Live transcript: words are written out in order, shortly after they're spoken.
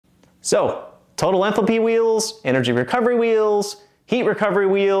So, total enthalpy wheels, energy recovery wheels, heat recovery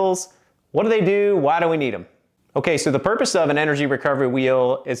wheels, what do they do? Why do we need them? Okay, so the purpose of an energy recovery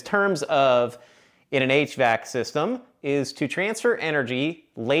wheel in terms of in an HVAC system is to transfer energy,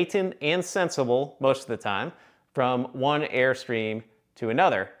 latent and sensible most of the time, from one airstream to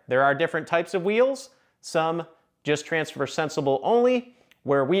another. There are different types of wheels. Some just transfer sensible only.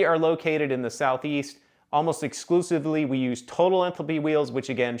 Where we are located in the Southeast, almost exclusively we use total enthalpy wheels, which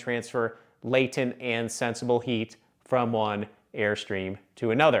again transfer latent and sensible heat from one airstream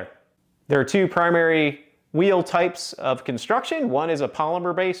to another. There are two primary wheel types of construction. One is a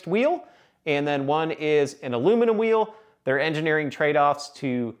polymer-based wheel, and then one is an aluminum wheel. There are engineering trade-offs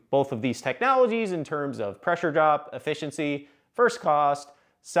to both of these technologies in terms of pressure drop, efficiency, first cost,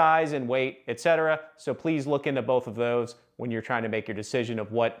 size and weight, etc. So please look into both of those when you're trying to make your decision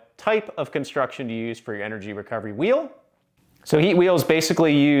of what type of construction to use for your energy recovery wheel. So heat wheels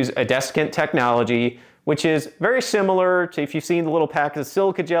basically use a desiccant technology, which is very similar to if you've seen the little packets of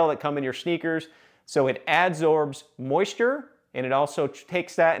silica gel that come in your sneakers. So it adsorbs moisture, and it also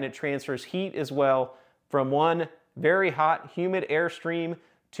takes that and it transfers heat as well from one very hot, humid airstream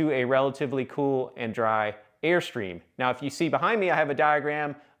to a relatively cool and dry airstream. Now, if you see behind me, I have a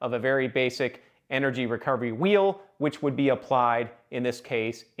diagram of a very basic energy recovery wheel, which would be applied in this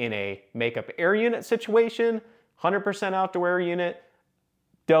case in a makeup air unit situation, 100% outdoor air unit,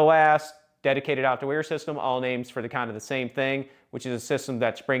 DOAS, dedicated outdoor air system, all names for the kind of the same thing, which is a system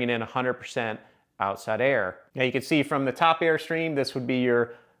that's bringing in 100% outside air. Now you can see from the top airstream, this would be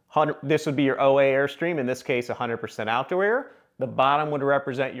your OA airstream, in this case 100% outdoor air. The bottom would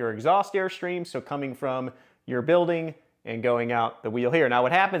represent your exhaust airstream, so coming from your building and going out the wheel here. Now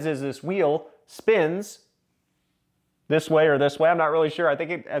what happens is this wheel spins this way or this way, I'm not really sure. I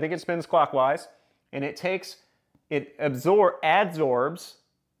think it spins clockwise, and it adsorbs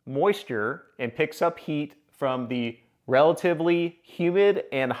moisture and picks up heat from the relatively humid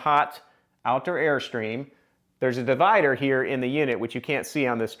and hot outdoor airstream. There's a divider here in the unit, which you can't see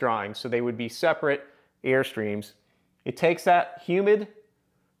on this drawing, so they would be separate airstreams. It takes that humidity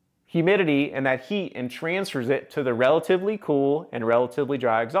and that heat and transfers it to the relatively cool and relatively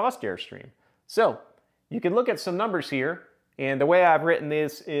dry exhaust airstream. So you can look at some numbers here, and the way I've written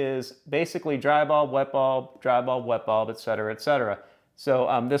this is basically dry bulb, wet bulb, etc., etc.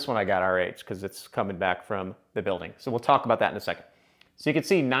 So this one I got RH because it's coming back from the building. So we'll talk about that in a second. So you can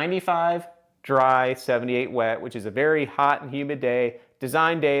see 95 dry, 78 wet, which is a very hot and humid day,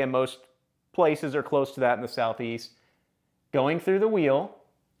 design day in most places or close to that in the Southeast, going through the wheel,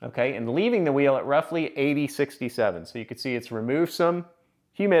 okay, and leaving the wheel at roughly 80, 67. So you can see it's removed some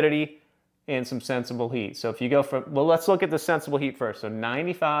humidity and some sensible heat. So if you go from, well, let's look at the sensible heat first. So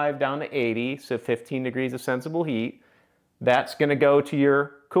 95 down to 80, so 15 degrees of sensible heat. That's going to go to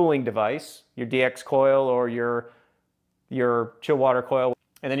your cooling device, your DX coil or your chill water coil.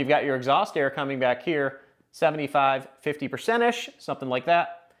 And then you've got your exhaust air coming back here, 75, 50%-ish, something like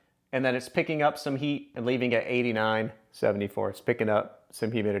that. And then it's picking up some heat and leaving at 89, 74. It's picking up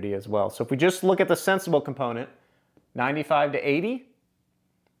some humidity as well. So if we just look at the sensible component, 95 to 80,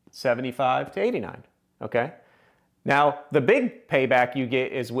 75 to 89, okay? Now, the big payback you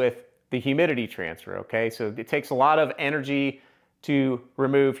get is with the humidity transfer, okay? So it takes a lot of energy to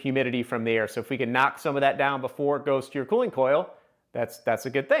remove humidity from the air. So if we can knock some of that down before it goes to your cooling coil, that's a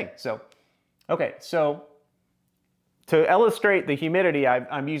good thing. So, okay, so to illustrate the humidity,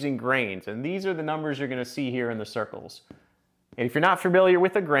 I'm using grains, and these are the numbers you're gonna see here in the circles. And if you're not familiar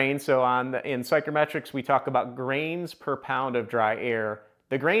with a grain, so in psychrometrics, we talk about grains per pound of dry air.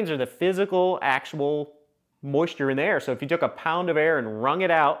 The grains are the physical, actual moisture in the air. So if you took a pound of air and wrung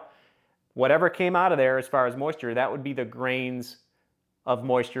it out, whatever came out of there as far as moisture, that would be the grains of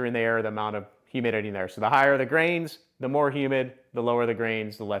moisture in the air, the amount of humidity in there. So the higher the grains, the more humid, the lower the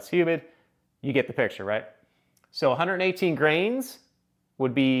grains, the less humid. You get the picture, right? So 118 grains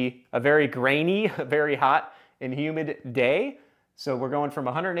would be a very grainy, very hot and humid day. So we're going from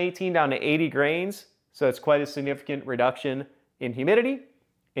 118 down to 80 grains. So it's quite a significant reduction in humidity.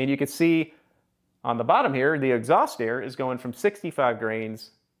 And you can see on the bottom here, the exhaust air is going from 65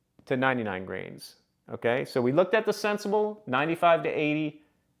 grains to 99 grains. Okay, so we looked at the sensible, 95 to 80,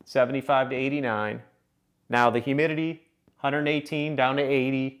 75 to 89. Now the humidity, 118 down to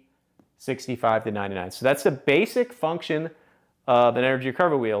 80, 65 to 99. So that's the basic function of an energy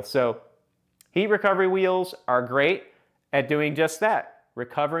recovery wheel. So heat recovery wheels are great at doing just that,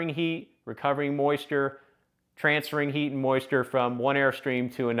 recovering heat, recovering moisture, transferring heat and moisture from one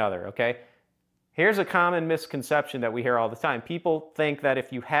airstream to another, okay? Here's a common misconception that we hear all the time. People think that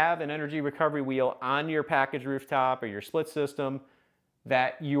if you have an energy recovery wheel on your package rooftop or your split system,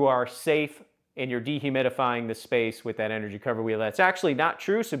 that you are safe and you're dehumidifying the space with that energy recovery wheel. That's actually not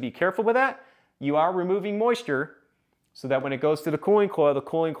true, so be careful with that. You are removing moisture so that when it goes to the cooling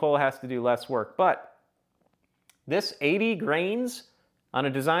coil has to do less work. But this 80 grains on a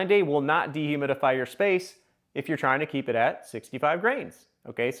design day will not dehumidify your space if you're trying to keep it at 65 grains.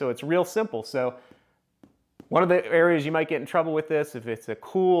 Okay, so it's real simple. So one of the areas you might get in trouble with this, if it's a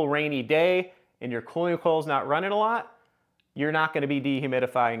cool, rainy day and your cooling coil's not running a lot, you're not going to be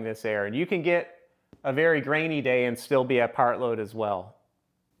dehumidifying this air. And you can get a very grainy day and still be at part load as well.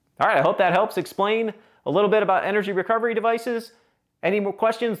 All right, I hope that helps explain a little bit about energy recovery devices. Any more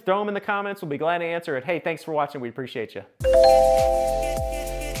questions, throw them in the comments. We'll be glad to answer it. Hey, thanks for watching. We appreciate you.